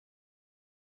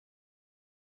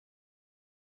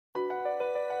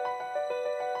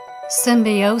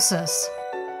Symbiosis.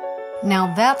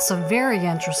 Now that's a very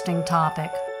interesting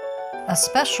topic,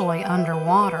 especially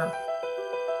underwater.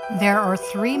 There are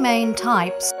three main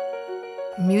types: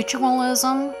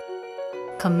 mutualism,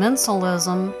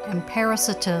 commensalism, and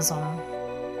parasitism.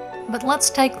 But let's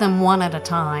take them one at a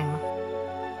time.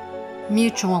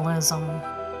 Mutualism.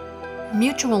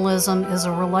 Mutualism is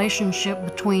a relationship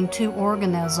between two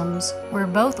organisms where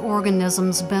both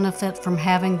organisms benefit from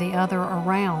having the other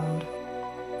around.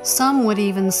 Some would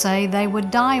even say they would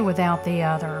die without the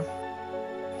other.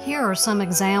 Here are some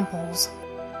examples.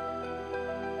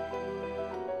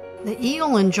 The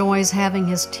eel enjoys having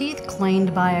his teeth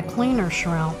cleaned by a cleaner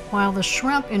shrimp, while the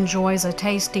shrimp enjoys a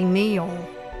tasty meal.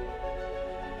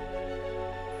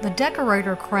 The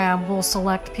decorator crab will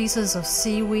select pieces of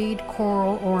seaweed,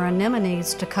 coral, or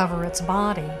anemones to cover its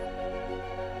body.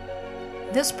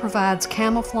 This provides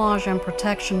camouflage and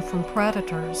protection from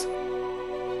predators.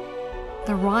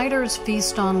 The riders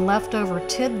feast on leftover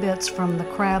tidbits from the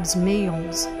crab's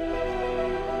meals.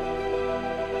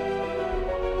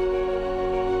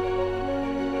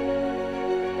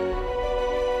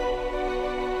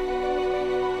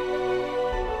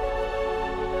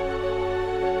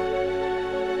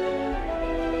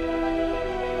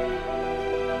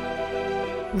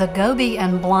 The goby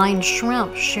and blind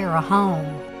shrimp share a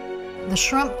home. The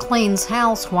shrimp cleans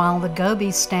house while the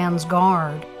goby stands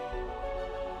guard.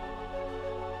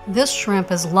 This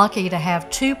shrimp is lucky to have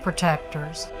two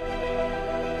protectors.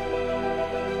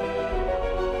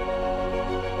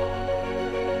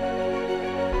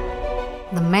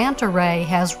 The manta ray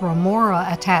has remora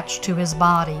attached to his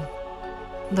body.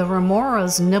 The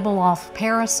remoras nibble off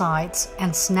parasites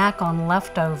and snack on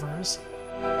leftovers.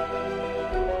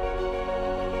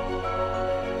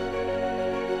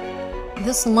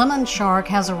 This lemon shark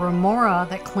has a remora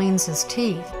that cleans his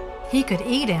teeth. He could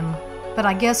eat him, but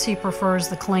I guess he prefers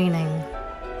the cleaning.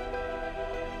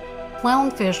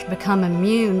 Clownfish become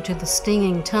immune to the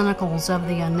stinging tentacles of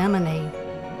the anemone.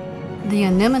 The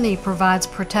anemone provides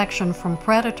protection from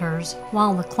predators,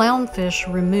 while the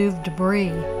clownfish remove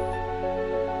debris.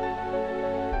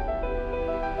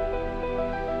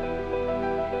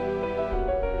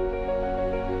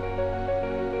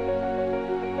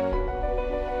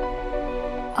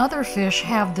 Other fish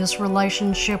have this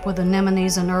relationship with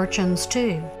anemones and urchins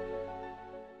too.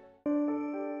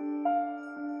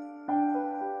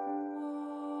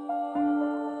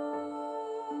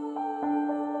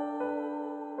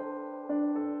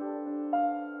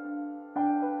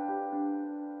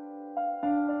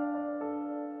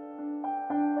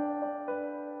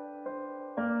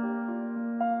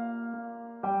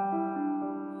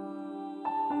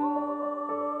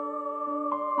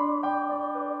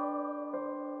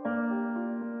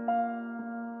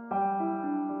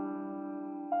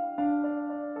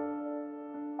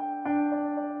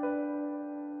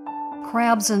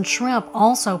 Crabs and shrimp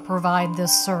also provide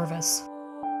this service.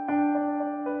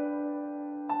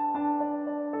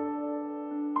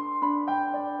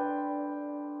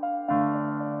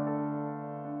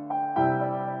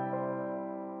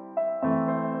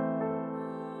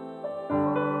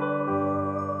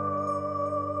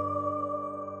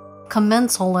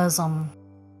 Commensalism.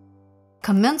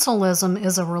 Commensalism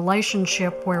is a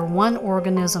relationship where one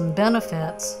organism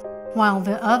benefits, while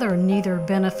the other neither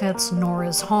benefits nor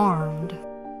is harmed.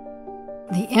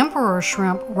 The emperor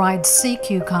shrimp rides sea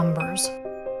cucumbers.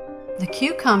 The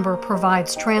cucumber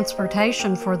provides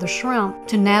transportation for the shrimp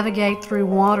to navigate through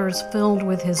waters filled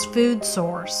with his food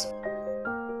source.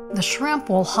 The shrimp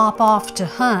will hop off to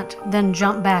hunt, then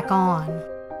jump back on.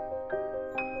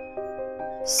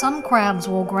 Some crabs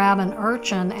will grab an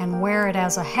urchin and wear it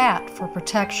as a hat for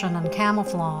protection and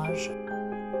camouflage.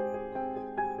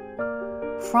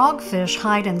 Frogfish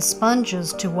hide in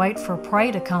sponges to wait for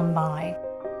prey to come by.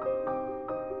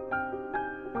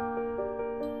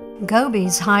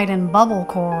 Gobies hide in bubble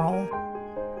coral.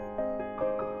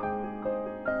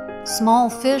 Small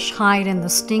fish hide in the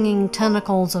stinging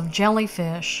tentacles of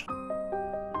jellyfish.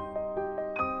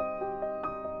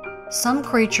 Some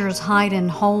creatures hide in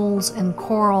holes in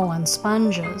coral and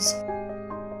sponges.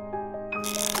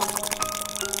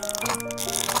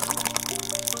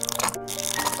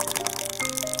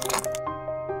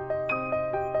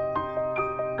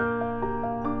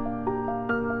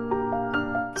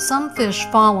 Some fish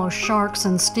follow sharks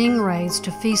and stingrays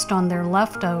to feast on their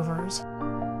leftovers.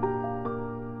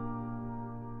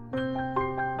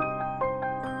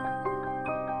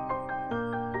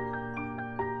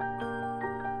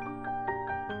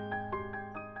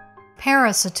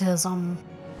 Parasitism.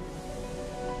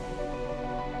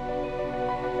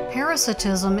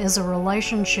 Parasitism is a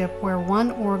relationship where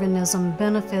one organism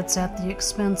benefits at the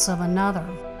expense of another,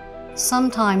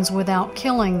 sometimes without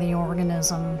killing the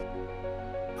organism.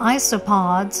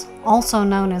 Isopods, also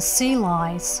known as sea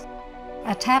lice,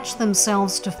 attach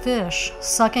themselves to fish,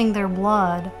 sucking their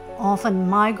blood, often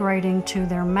migrating to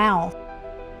their mouth,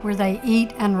 where they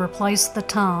eat and replace the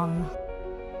tongue.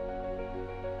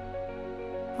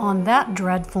 On that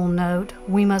dreadful note,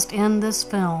 we must end this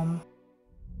film.